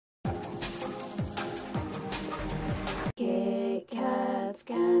Words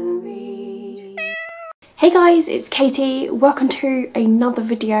can read. Hey guys, it's Katie. Welcome to another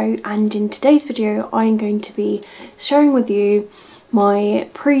video, and in today's video I'm going to be sharing with you my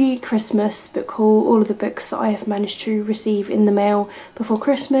pre-Christmas book haul, all of the books that I have managed to receive in the mail before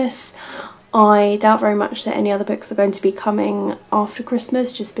Christmas. I doubt very much that any other books are going to be coming after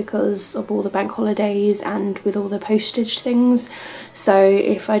Christmas just because of all the bank holidays and with all the postage things. So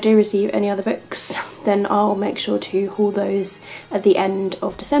if I do receive any other books, then I'll make sure to haul those at the end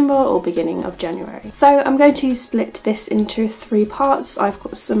of December or beginning of January. So I'm going to split this into 3 parts. I've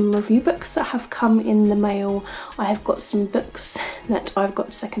got some review books that have come in the mail, I have got some books that I've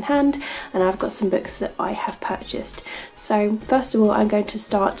got secondhand, and I've got some books that I have purchased. So first of all, I'm going to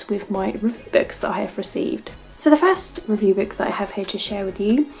start with my review books that I have received. So the first review book that I have here to share with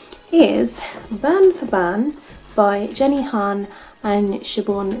you is Burn for Ban by Jenny Han and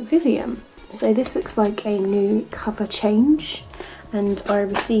Siobhan Vivian. So this looks like a new cover change, and I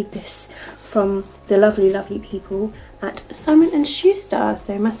received this from the lovely people at Simon & Schuster,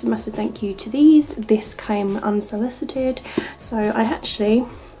 so massive thank you to these. This came unsolicited, so I actually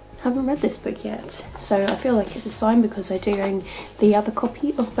haven't read this book yet, so I feel like it's a sign because I do own the other copy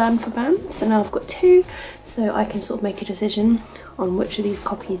of Burn for Ban, so now I've got 2, so I can sort of make a decision on which of these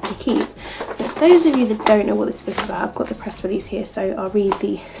copies to keep. But for those of you that don't know what this book is about, I've got the press release here, so I'll read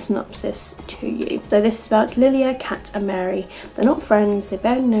the synopsis to you. So this is about Lilia, Kat and Mary. They're not friends, they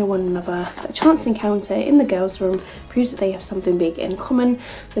barely know one another, but a chance encounter in the girls' room proves that they have something big in common.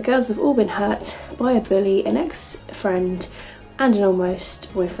 The girls have all been hurt by a bully, an ex-friend and an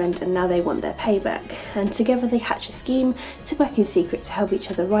almost boyfriend, and now they want their payback. And together they hatch a scheme to work in secret to help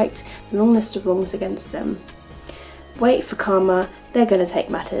each other right the long list of wrongs against them. Wait for karma, they're going to take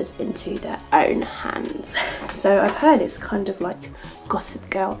matters into their own hands. So I've heard it's kind of like Gossip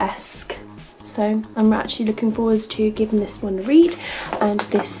Girl-esque. So I'm actually looking forward to giving this one a read, and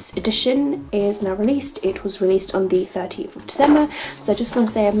this edition is now released. It was released on the 30th of December, so I just want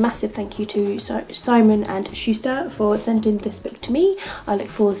to say a massive thank you to Simon & Schuster for sending this book to me. I look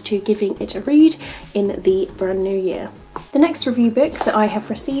forward to giving it a read in the brand new year. The next review book that I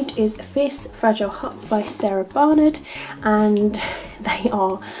have received is Fierce Fragile Hearts by Sarah Barnard, and they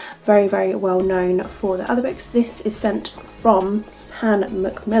are very well known for the other books. This is sent from Han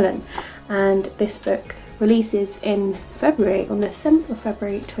Macmillan, and this book releases in February, on the 7th of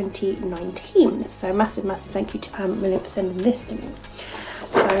February 2019. So massive thank you to Pam Macmillan for sending this to me.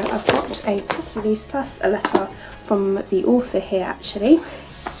 So I've got a press release plus a letter from the author here actually,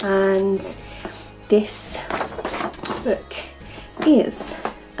 and this book is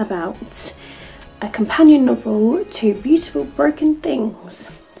about a companion novel to Beautiful Broken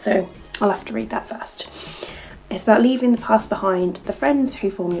Things. So I'll have to read that first. It's about leaving the past behind, the friends who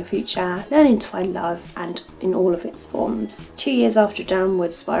form your future, learning to find love and in all of its forms. 2 years after a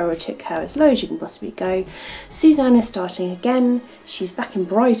downward spiral took her as low as you can possibly go, Suzanne is starting again. She's back in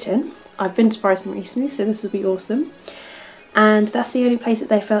Brighton. I've been to Brighton recently, so this will be awesome. And that's the only place that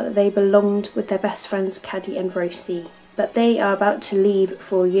they felt that they belonged with their best friends Caddy and Rosie. But they are about to leave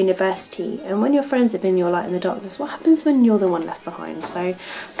for university, and when your friends have been your light in the darkness, what happens when you're the one left behind? So I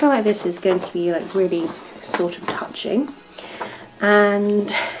feel like this is going to be like really sort of touching.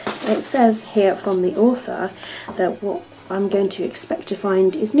 And it says here from the author that what I'm going to expect to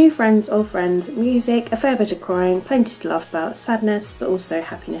find is new friends, old friends, music, a fair bit of crying, plenty to laugh about, sadness, but also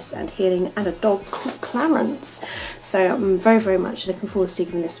happiness and healing, and a dog called Clarence. So I'm very much looking forward to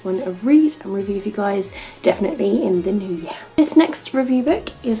giving this one a read and review for you guys, definitely in the new year. This next review book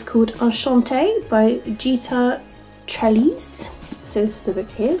is called Enchantée by Gita Trellis. So this is the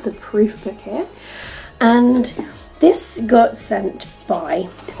book here, the proof book here, and this got sent by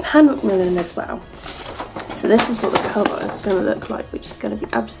Pam Macmillan as well. So this is what the cover is going to look like, which is going to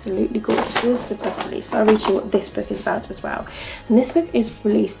be absolutely gorgeous. So this is the press release, so I'll read you what this book is about as well. And this book is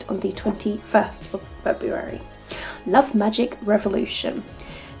released on the 21st of February. Love Magic Revolution.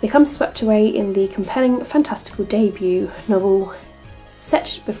 Become swept away in the compelling fantastical debut novel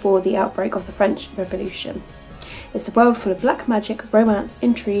set before the outbreak of the French Revolution. It's a world full of black magic, romance,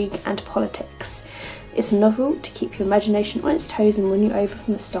 intrigue and politics. It's a novel to keep your imagination on its toes and win you over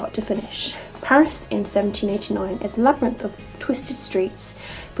from the start to finish. Paris in 1789 is a labyrinth of twisted streets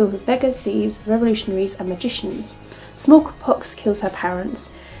filled with beggars, thieves, revolutionaries and magicians. Smallpox kills her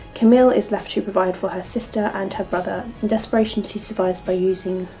parents. Camille is left to provide for her sister and her brother. In desperation, she survives by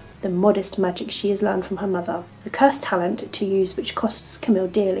using the modest magic she has learned from her mother, the cursed talent to use which costs Camille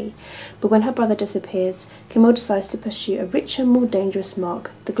dearly. But when her brother disappears, Camille decides to pursue a richer, more dangerous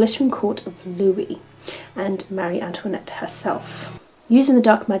mark, the glittering court of Louis and Marie Antoinette herself. Using the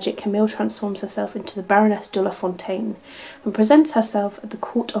dark magic, Camille transforms herself into the Baroness de la Fontaine and presents herself at the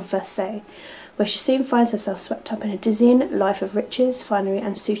court of Versailles, where she soon finds herself swept up in a dizzying life of riches, finery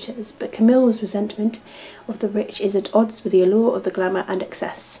and suitors. But Camille's resentment of the rich is at odds with the allure of the glamour and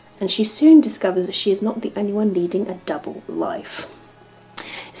excess, and she soon discovers that she is not the only one leading a double life.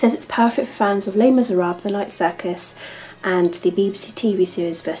 It says it's perfect for fans of Les Miserables, The Night Circus and the BBC TV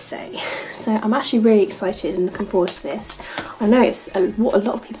series Versailles. So I'm actually really excited and looking forward to this. I know it's what a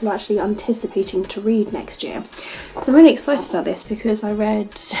lot of people are actually anticipating to read next year. So I'm really excited about this because I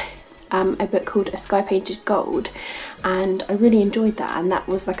read a book called A Sky Painted Gold, and I really enjoyed that, and that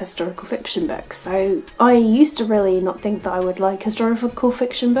was like a historical fiction book. So I used to really not think that I would like historical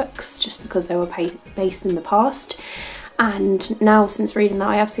fiction books just because they were based in the past. And now, since reading that,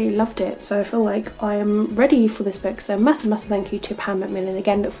 I absolutely loved it. So I feel like I am ready for this book. So massive thank you to Pam Macmillan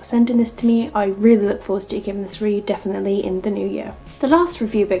again for sending this to me. I really look forward to giving this read, definitely in the new year. The last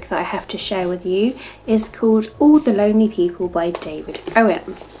review book that I have to share with you is called All the Lonely People by David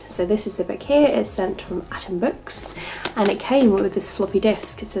Owen. So this is the book here. It's sent from Atom Books, and it came with this floppy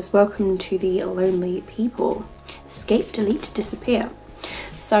disk. It says, "Welcome to the Lonely People. Escape, delete, disappear."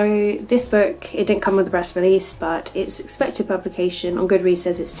 So this book, it didn't come with the press release, but its expected publication on Goodreads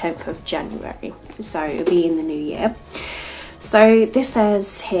says it's 10th of January, so it'll be in the new year. So this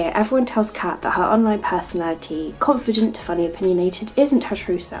says here, everyone tells Kat that her online personality, confident, funny, opinionated, isn't her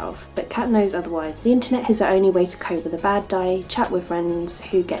true self, but Kat knows otherwise. The internet is the only way to cope with a bad day, chat with friends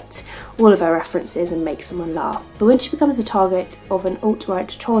who get all of her references and make someone laugh. But when she becomes the target of an alt-right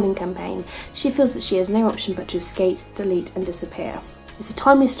trolling campaign, she feels that she has no option but to skate, delete and disappear. It's a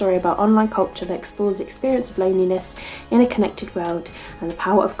timely story about online culture that explores the experience of loneliness in a connected world and the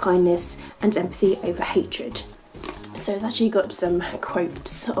power of kindness and empathy over hatred. So it's actually got some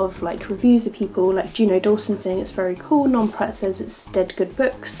quotes of like reviews of people, like Juno Dawson saying it's very cool, Non-Prat says it's dead good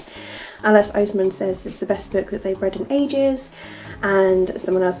books, Alice Oseman says it's the best book that they've read in ages, and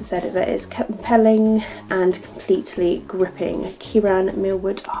someone else has said that it's compelling and completely gripping, Kieran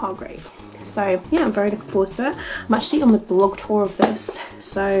Millwood Hargrave. So yeah, I'm very looking forward to it. I'm actually on the blog tour of this,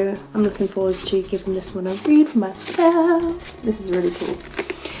 so I'm looking forward to giving this one a read for myself. This is really cool.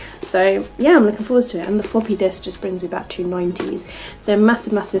 So yeah, I'm looking forward to it, and the floppy disk just brings me back to 90s. So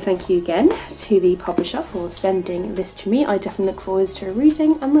massive thank you again to the publisher for sending this to me. I definitely look forward to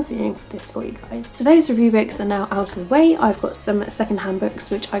reading and reviewing this for you guys. So those review books are now out of the way. I've got some secondhand books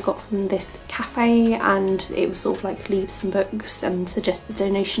which I got from this cafe, and it was sort of like leave some books and suggest a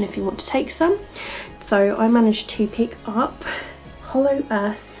donation if you want to take some. So I managed to pick up Hollow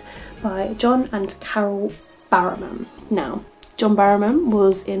Earth by John and Carol Barrowman. Now, John Barrowman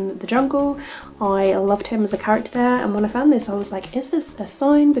was in The Jungle. I loved him as a character there, and when I found this I was like, is this a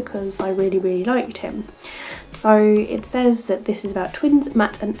sign? Because I really liked him. So it says that this is about twins,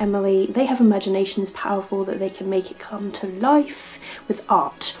 Matt and Emily. They have imaginations powerful that they can make it come to life with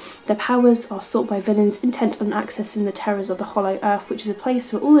art. Their powers are sought by villains intent on accessing the terrors of the Hollow Earth, which is a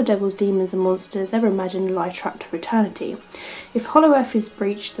place where all the devils, demons and monsters ever imagined lie trapped for eternity. If Hollow Earth is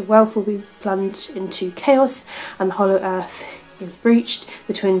breached, the world will be plunged into chaos, and the Hollow Earth is breached,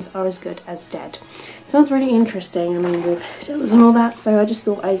 the twins are as good as dead. Sounds really interesting, I mean, with devils and all that, so I just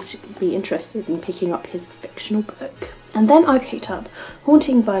thought I'd be interested in picking up his fictional book. And then I picked up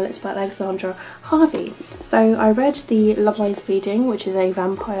Haunting Violets by Alexandra Harvey. So I read the Love Lies Bleeding, which is a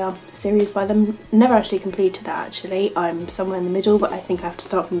vampire series by them. Never actually completed that actually. I'm somewhere in the middle, but I think I have to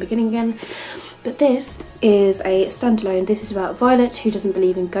start from the beginning again. But this is a standalone. This is about Violet, who doesn't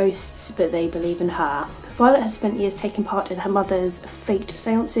believe in ghosts, but they believe in her. Violet has spent years taking part in her mother's faked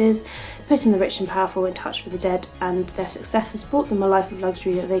seances, putting the rich and powerful in touch with the dead, and their success has brought them a life of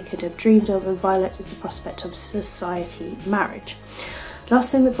luxury that they could have dreamed of, and Violet is the prospect of society marriage.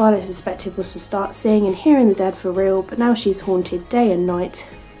 Last thing that Violet suspected was to start seeing and hearing the dead for real, but now she's haunted day and night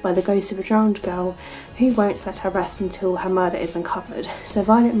by the ghost of a drowned girl who won't let her rest until her murder is uncovered. So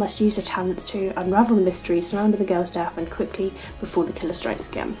Violet must use her talents to unravel the mystery surrounding the girl's death and quickly before the killer strikes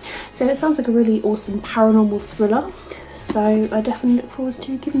again. So it sounds like a really awesome paranormal thriller, so I definitely look forward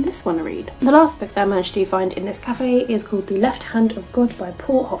to giving this one a read. The last book that I managed to find in this cafe is called The Left Hand of God by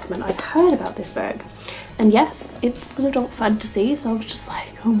Paul Hoffman. I've heard about this book, and yes, it's an adult fantasy, so I was just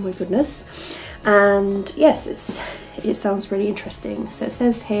like, oh my goodness. And yes, it sounds really interesting. So it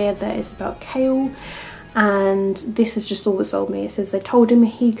says here that it's about Kale, and this is just all that sold me. It says they told him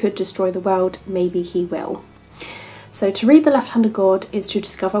he could destroy the world, maybe he will. So to read The Left-Handed God is to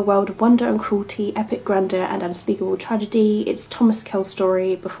discover a world of wonder and cruelty, epic grandeur and unspeakable tragedy. It's Thomas Kell's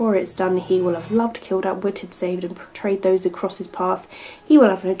story. Before it's done, he will have loved, killed, outwitted, saved and portrayed those who cross his path. He will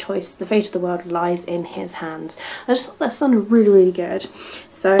have no choice. The fate of the world lies in his hands. I just thought that sounded really, really good.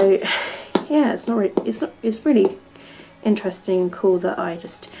 So yeah, it's really interesting and cool that I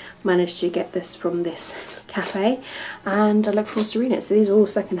just managed to get this from this cafe, and I look forward to reading it. So these are all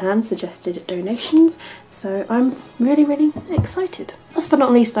secondhand suggested donations, so I'm really, really excited. Last but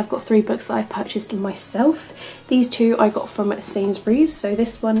not least, I've got 3 books that I've purchased myself. These 2 I got from Sainsbury's. So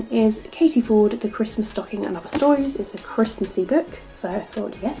this one is Katie Ford, The Christmas Stocking and Other Stories. It's a Christmassy book, so I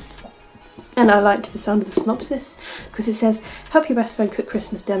thought yes. And I liked the sound of the synopsis because it says, help your best friend cook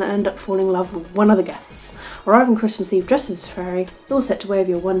Christmas dinner and end up falling in love with one of the guests. Arrive on Christmas Eve dressed as a fairy, all set to wave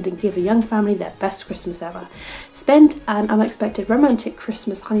your wand and give a young family their best Christmas ever. Spend an unexpected romantic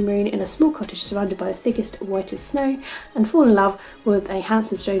Christmas honeymoon in a small cottage surrounded by the thickest, whitest snow, and fall in love with a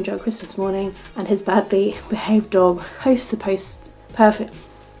handsome stranger on Christmas morning and his badly behaved dog. Host the perfect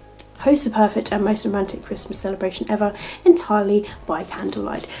and most romantic Christmas celebration ever, entirely by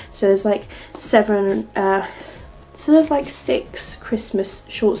candlelight. So there's like 6 Christmas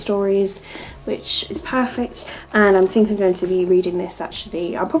short stories, which is perfect, and I think I'm going to be reading this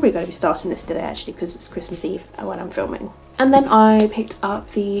actually. I'm probably going to be starting this today actually because it's Christmas Eve when I'm filming. And then I picked up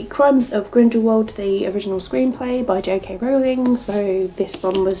The Crimes of Grindelwald, the original screenplay by J.K. Rowling. So this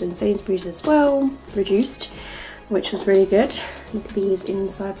one was in Sainsbury's as well, reduced, which was really good. Look at these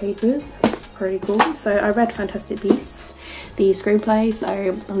inside papers, pretty cool. So I read Fantastic Beasts, the screenplay, so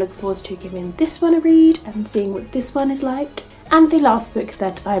I'm looking forward to giving this one a read and seeing what this one is like. And the last book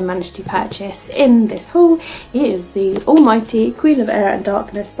that I managed to purchase in this haul is The Almighty Queen of Air and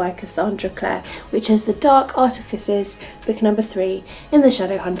Darkness by Cassandra Clare, which is the Dark Artifices, book number 3 in the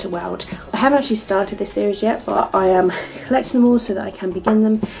Shadowhunter world. I haven't actually started this series yet, but I am collecting them all so that I can begin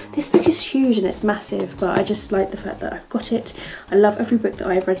them. This book is huge and it's massive, but I just like the fact that I've got it. I love every book that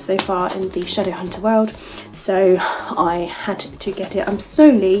I've read so far in the Shadowhunter world, so I had to get it. I'm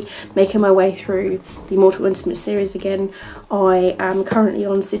slowly making my way through the Mortal Instruments series again. I am currently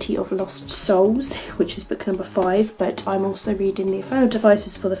on City of Lost Souls, which is book number 5, but I'm also reading The Infernal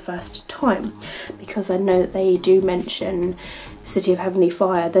Devices for the first time because I know that they do mention City of Heavenly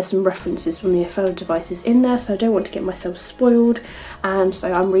Fire. There's some references from The Infernal Devices in there, so I don't want to get myself spoiled, and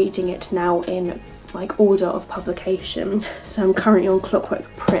so I'm reading it now in like order of publication. So I'm currently on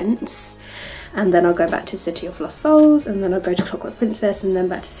Clockwork Prince, and then I'll go back to City of Lost Souls, and then I'll go to Clockwork Princess, and then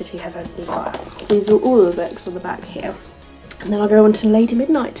back to City of Heavenly Fire. So these are all the books on the back here. And then I'll go on to Lady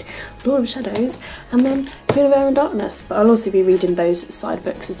Midnight, Lord of Shadows, and then Queen of Air and Darkness. But I'll also be reading those side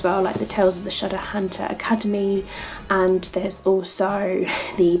books as well, like the Tales of the Shadowhunter Academy, and there's also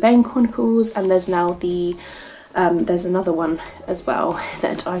the Bane Chronicles, and there's now the there's another one as well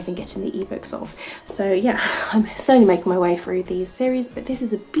that I've been getting the ebooks of. So yeah, I'm slowly making my way through these series, but this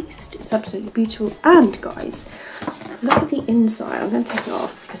is a beast. It's absolutely beautiful. And guys, look at the inside. I'm going to take it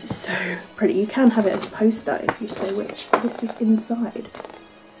off because it's so pretty. You can have it as a poster if you so wish, but this is inside.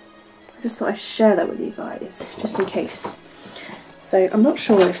 I just thought I'd share that with you guys, just in case. So I'm not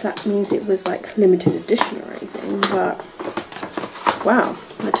sure if that means it was like limited edition or anything, but wow,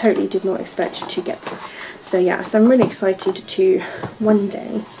 I totally did not expect to get that. So yeah, so I'm really excited to one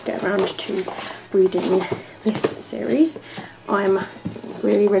day get around to reading this series. I'm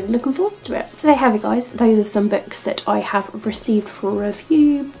really, really looking forward to it. So there you have it guys, those are some books that I have received for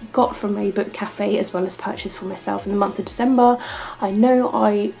review, got from a book cafe as well as purchased for myself in the month of December. I know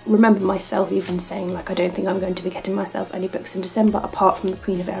I remember myself even saying like I don't think I'm going to be getting myself any books in December apart from the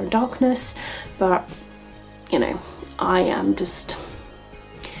Queen of Air and Darkness, but you know, I am just,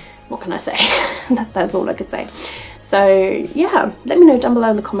 what can I say? That's all I could say. So yeah, let me know down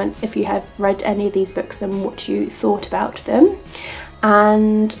below in the comments if you have read any of these books and what you thought about them.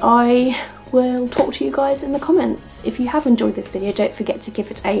 And I will talk to you guys in the comments. If you have enjoyed this video, don't forget to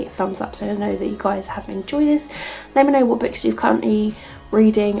give it a thumbs up so I know that you guys have enjoyed this. Let me know what books you're currently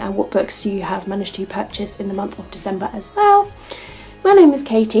reading and what books you have managed to purchase in the month of December as well. My name is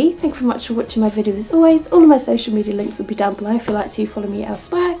Katie, thank you very much for watching my video as always. All of my social media links will be down below if you'd like to follow me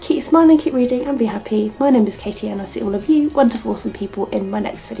elsewhere. Keep smiling, keep reading and be happy. My name is Katie and I'll see all of you wonderful awesome people in my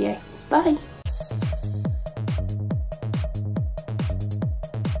next video. Bye!